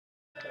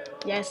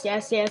Yes,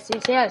 yes, yes,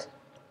 yes, yes.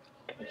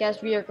 I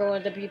guess we are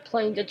going to be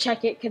playing the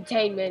Check It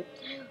Containment.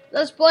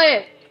 Let's play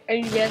it!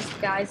 And yes,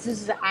 guys,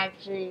 this is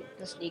actually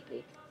the sneak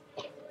peek.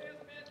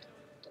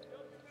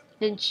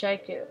 Then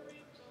check it.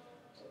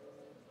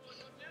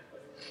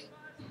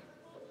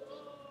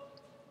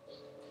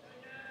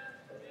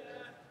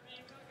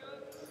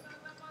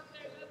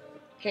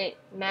 Okay,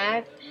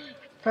 Mac.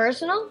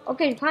 Personal?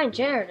 Okay, fine,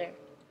 janitor.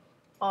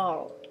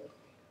 Oh.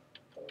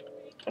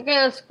 Okay,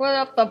 let's split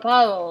up the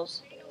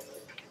puddles.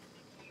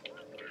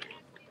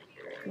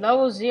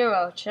 Level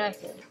 0, check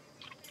it.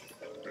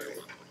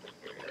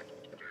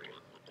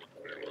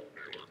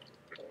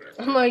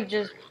 I'm like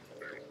just...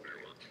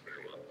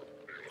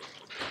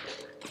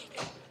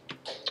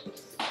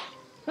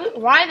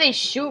 Why they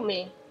shoot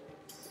me?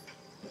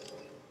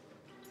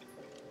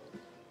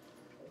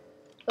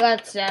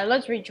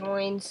 Let's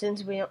rejoin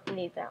since we don't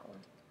need that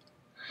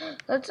one.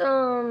 Let's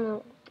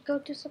go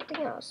do something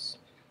else.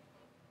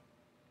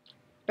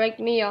 Break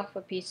me off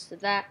a piece of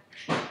that.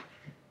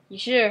 You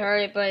should have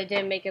heard it, but it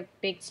didn't make a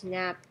big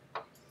snap.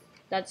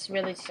 That's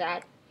really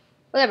sad.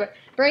 Whatever.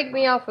 Break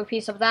me off a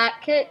piece of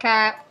that Kit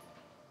Kat.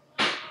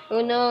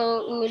 Oh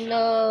no, oh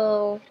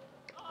no.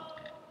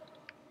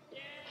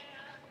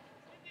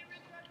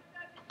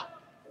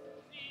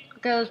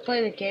 Okay, let's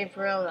play the game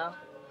for real though.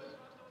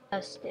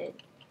 Tested.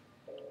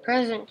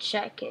 Present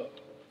check it.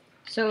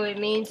 So it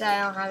means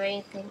I don't have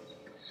anything.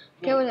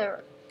 Okay,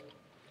 whatever.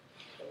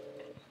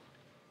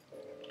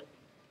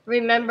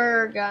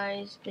 Remember,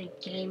 guys, they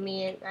gave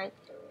me it.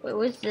 Wait,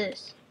 what's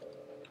this?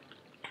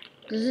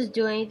 Does this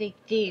do anything?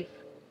 Thief.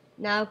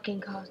 Now can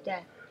cause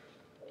death.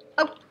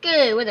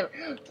 Okay, whatever.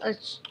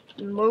 Let's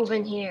move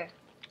in here.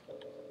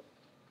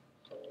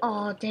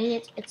 Oh, dang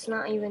it. It's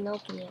not even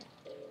open yet.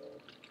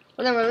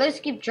 Whatever, let's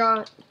keep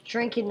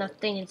drinking the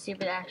thing and see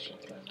if it actually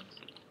kills us.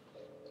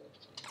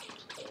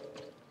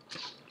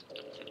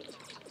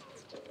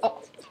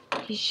 Oh,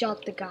 he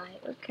shot the guy.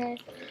 Okay.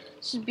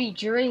 Should be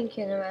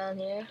drinking around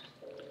here.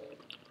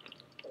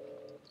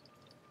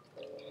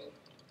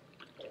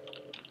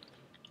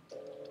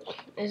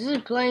 This is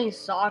playing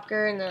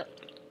soccer in the...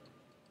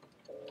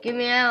 Get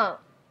me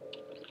out.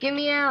 Get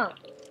me out.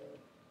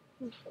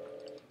 It's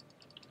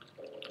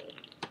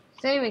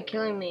not even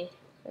killing me.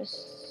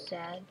 That's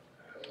sad.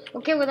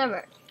 Okay,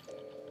 whatever.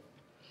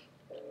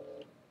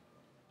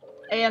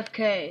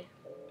 AFK.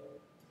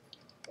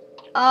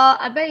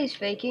 I bet he's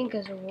faking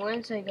because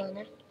once I go in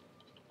there.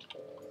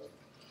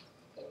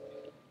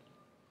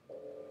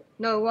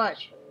 No,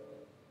 watch.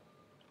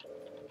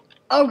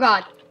 Oh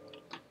god.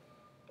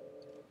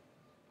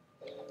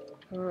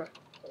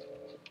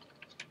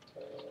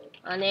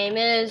 My name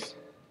is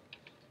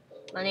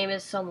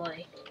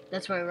somebody.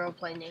 That's my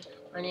roleplay name.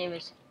 My name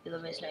is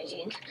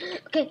Elavis19.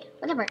 Okay,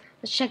 whatever.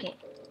 Let's check it.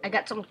 I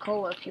got some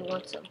cola if you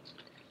want some.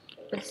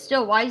 But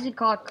still, why is it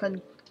called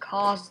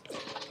cause?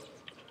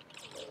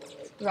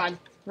 Run,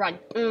 run.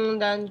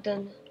 Dun,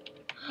 dun.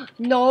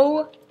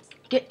 No,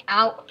 get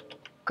out.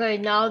 Okay,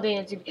 now they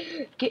need to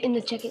get in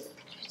the check-in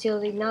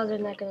facility. Now they're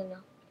not gonna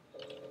know.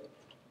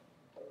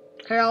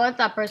 Here, I'll let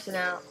that person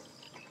out.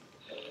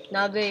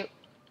 Now they.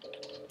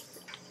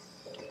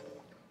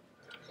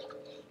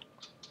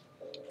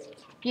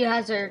 He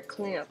has their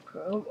cleanup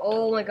crew.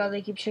 Oh my god,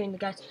 they keep shooting the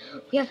guys.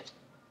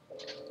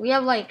 We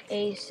have like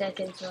 8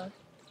 seconds left.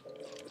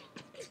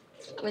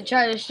 We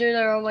try to shoot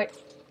her. Oh my,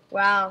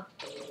 wow.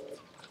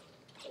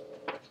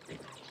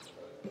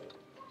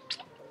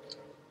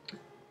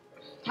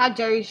 How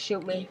dare you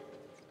shoot me?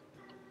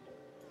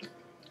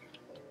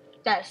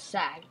 That's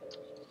sad.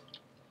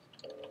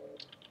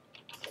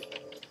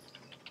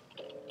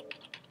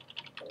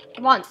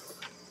 Come on.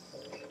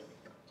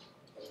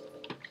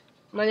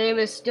 My name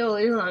is still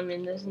Elon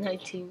in this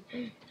 19.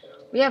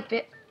 We have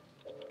bit.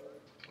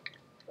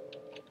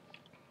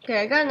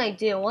 Okay, I got an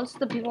idea. Once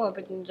the people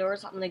open the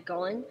doors, I'm gonna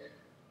go in.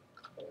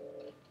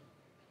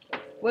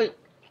 Wait.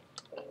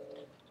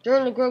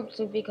 During the group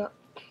to become.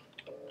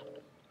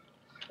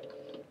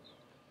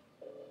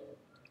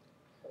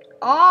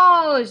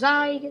 Oh, is that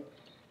how you get?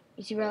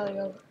 You see rally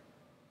over.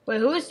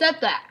 Wait, who said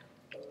that?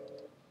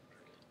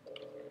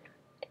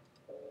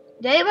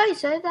 Did anybody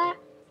say that?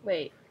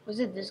 Wait, was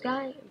it this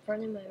guy in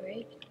front of my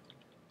rage?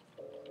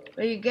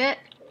 Where you get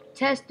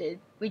tested,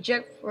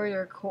 reject for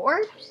your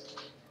corpse?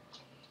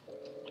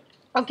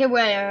 Okay,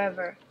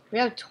 whatever. We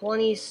have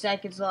 20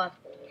 seconds left.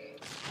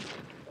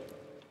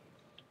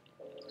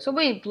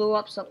 Somebody blew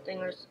up something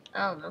or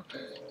I don't know.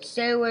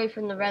 Stay away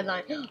from the red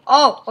line.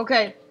 Oh,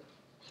 okay.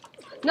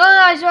 No,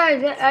 I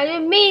sorry. I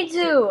didn't mean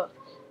to.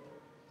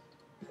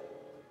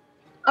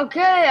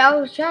 Okay, I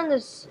was trying to.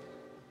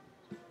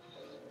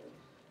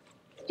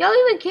 Y'all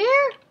even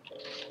care?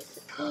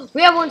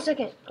 We have 1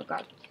 second. Oh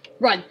god.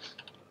 Run.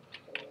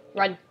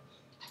 Run.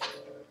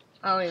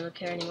 I don't even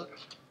care anymore.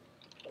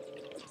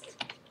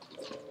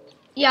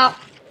 Yeah.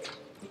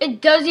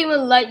 It doesn't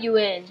even let you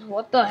in.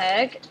 What the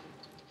heck?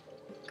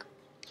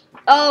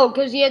 Oh,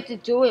 because you have to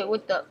do it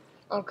with the...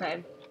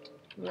 Okay.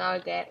 Now I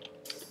get it.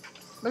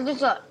 But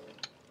this up.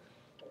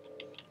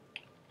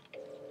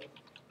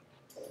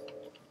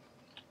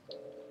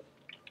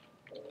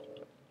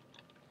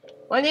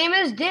 My name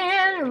is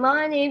Dan, and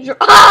my name's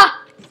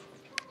Ah!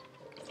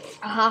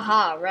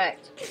 Haha,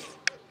 wrecked.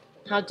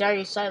 How dare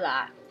you say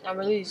that? I'm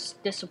really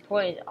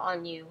disappointed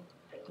on you.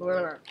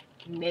 Whoever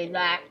made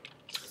that.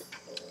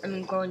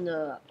 I'm going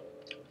to...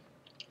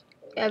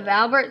 If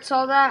Albert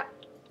saw that,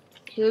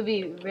 he would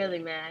be really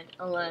mad.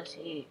 Unless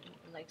he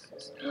likes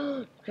this.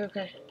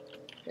 Okay.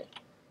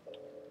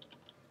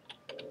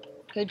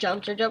 Okay,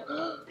 jump.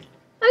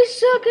 I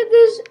suck at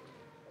this.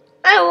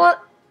 I want...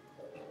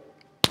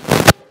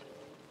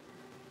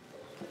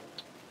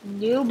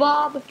 New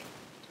Bob?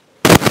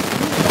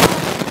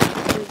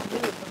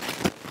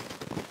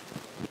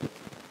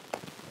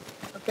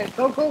 Okay,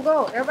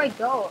 go. Everybody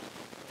go.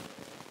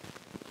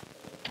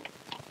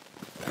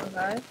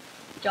 Okay.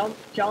 Jump.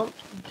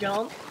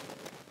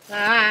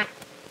 Ah.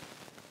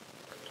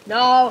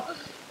 No.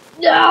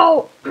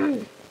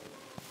 This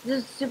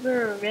is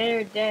super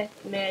rare death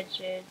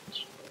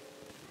message.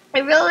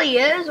 It really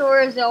is, or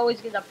is it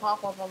always gonna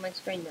pop up on my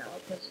screen now?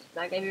 Because it's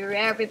not gonna be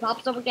rare if it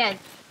pops up again.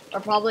 Or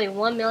probably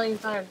 1 million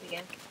times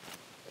again.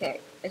 Okay,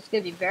 it's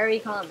gonna be very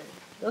common.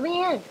 Let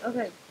me in.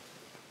 Okay.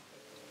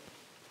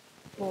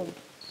 Boom.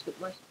 Scoop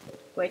my...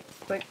 Quick.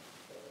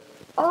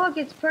 Oh, look,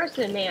 it's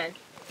person, man.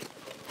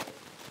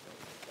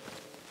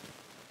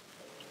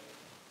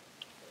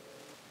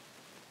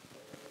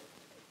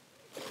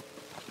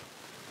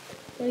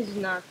 Please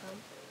not come.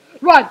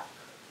 Run!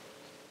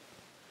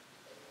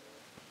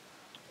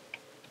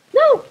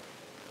 No!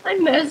 I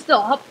messed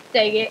up.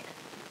 Dang it.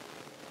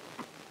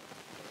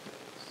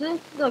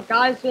 Since the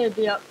guy's gonna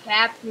be up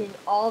captain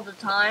all the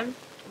time,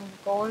 I'm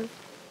going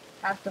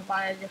to have to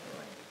find a different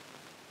way.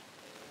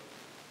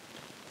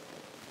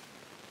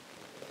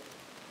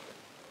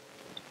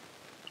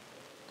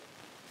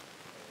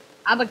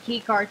 I have a key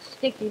card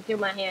sticking through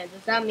my hand.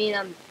 Does that mean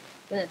I'm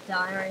gonna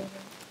die or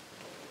anything?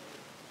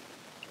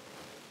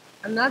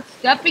 I'm not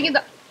stepping in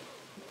the...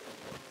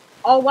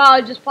 Oh wow,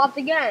 it just popped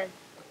again.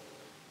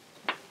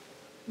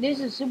 This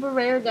is super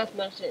rare death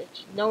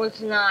message. No,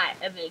 it's not.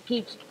 If it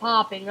keeps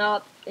popping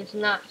up, it's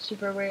not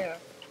super rare.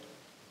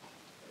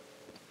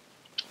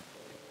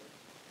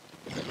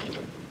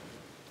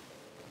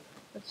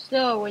 But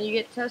still, when you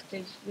get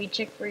tested, we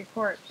check for your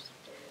corpse.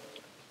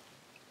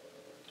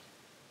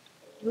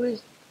 Who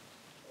is...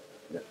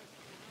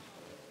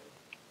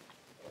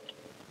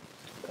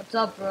 What's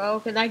up,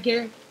 bro? Can I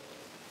get it?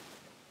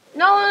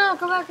 No,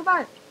 come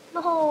back.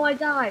 No, I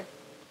died.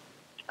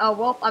 Oh,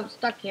 well, I'm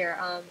stuck here.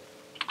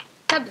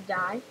 Time to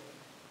die.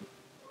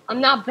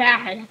 I'm not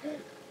bad.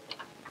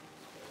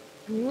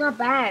 I'm not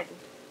bad.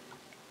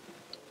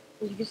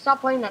 You can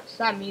stop playing that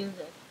sad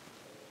music.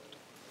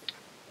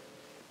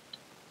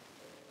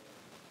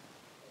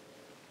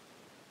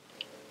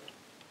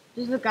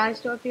 Does the guy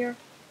still up here?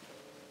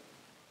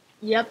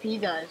 Yep, he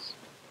does.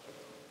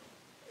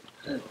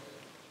 Dude,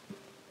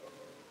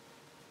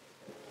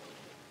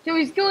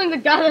 he's killing the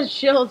guy that's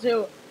chill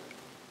too.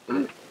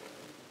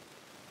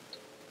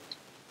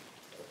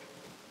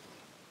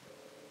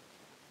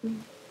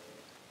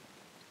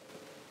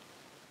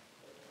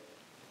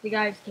 The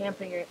guy's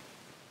camping it.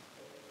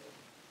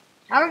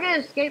 How are we gonna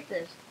escape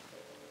this?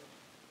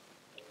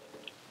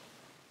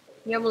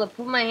 Be able to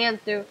put my hand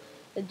through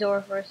the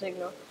door for a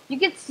signal. You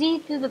can see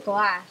through the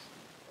glass.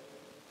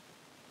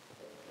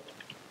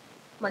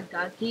 Oh my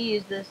god, can you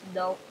use this?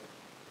 No.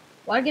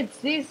 Well, I can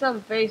see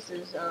some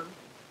faces,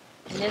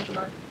 in this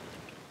one.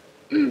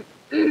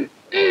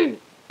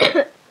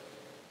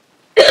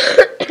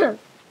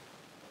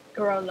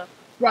 Corona.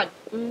 Run.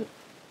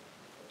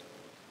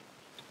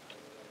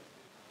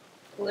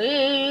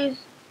 Please.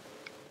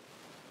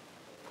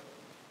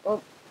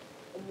 Oh,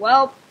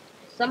 well,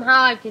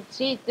 somehow I can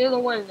see through the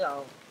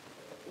window.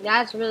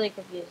 That's really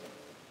confusing.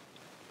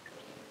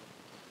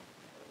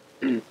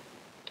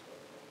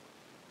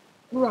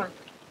 Run.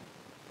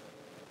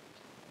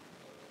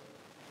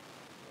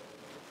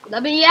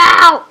 Let me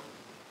out!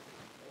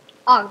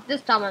 Oh,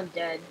 this time I'm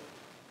dead.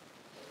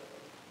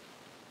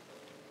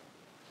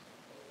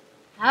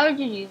 How did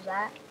you use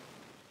that?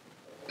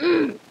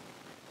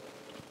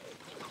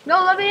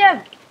 No, let me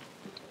in!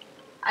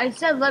 I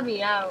said let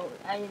me out.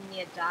 I didn't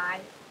need to die.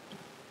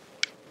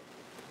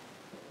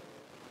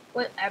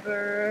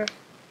 Whatever.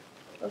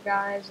 Well,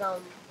 guys,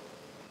 I'm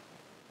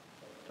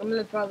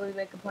gonna probably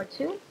make a part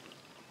 2.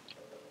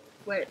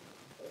 Wait.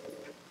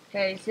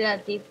 Okay, see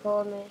that deep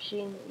cola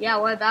machine? Yeah,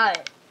 what about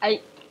it?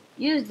 I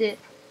used it.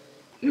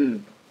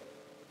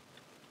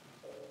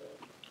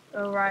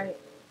 Alright.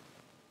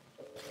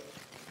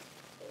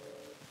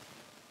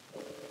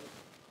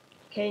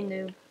 Okay,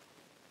 noob.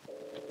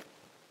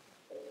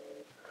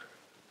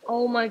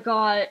 Oh my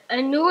god,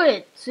 I knew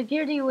it!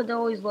 Security would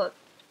always look.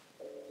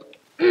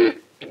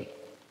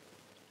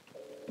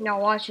 Now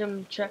watch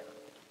him check.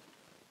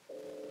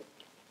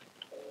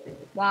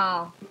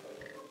 Wow.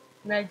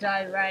 And I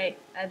died right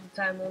at the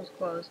time it was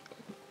closed.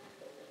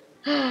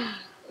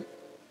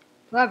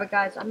 However,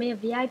 guys, I'm in a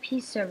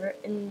VIP server,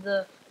 and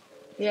the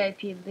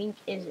VIP link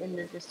is in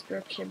the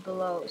description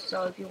below.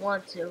 So if you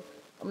want to,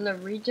 I'm gonna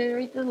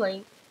regenerate the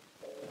link.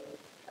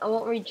 I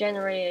won't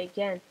regenerate it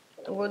again.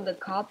 I'm going to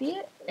copy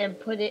it and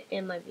put it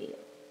in my video.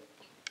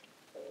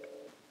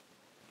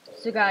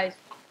 So guys,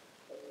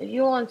 if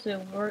you want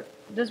to,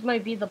 this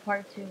might be the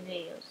part 2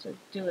 video, so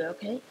do it,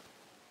 okay?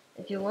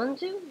 If you want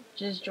to,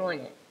 just join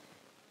it.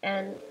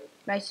 And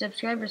my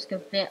subscribers can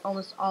fit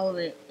almost all of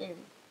it in.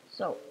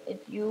 So if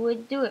you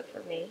would do it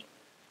for me,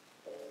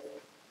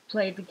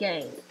 play the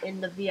game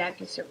in the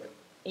VIP server,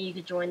 and you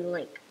can join the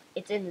link.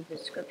 It's in the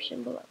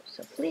description below.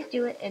 So please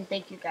do it, and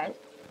thank you guys.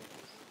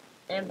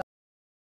 And bye.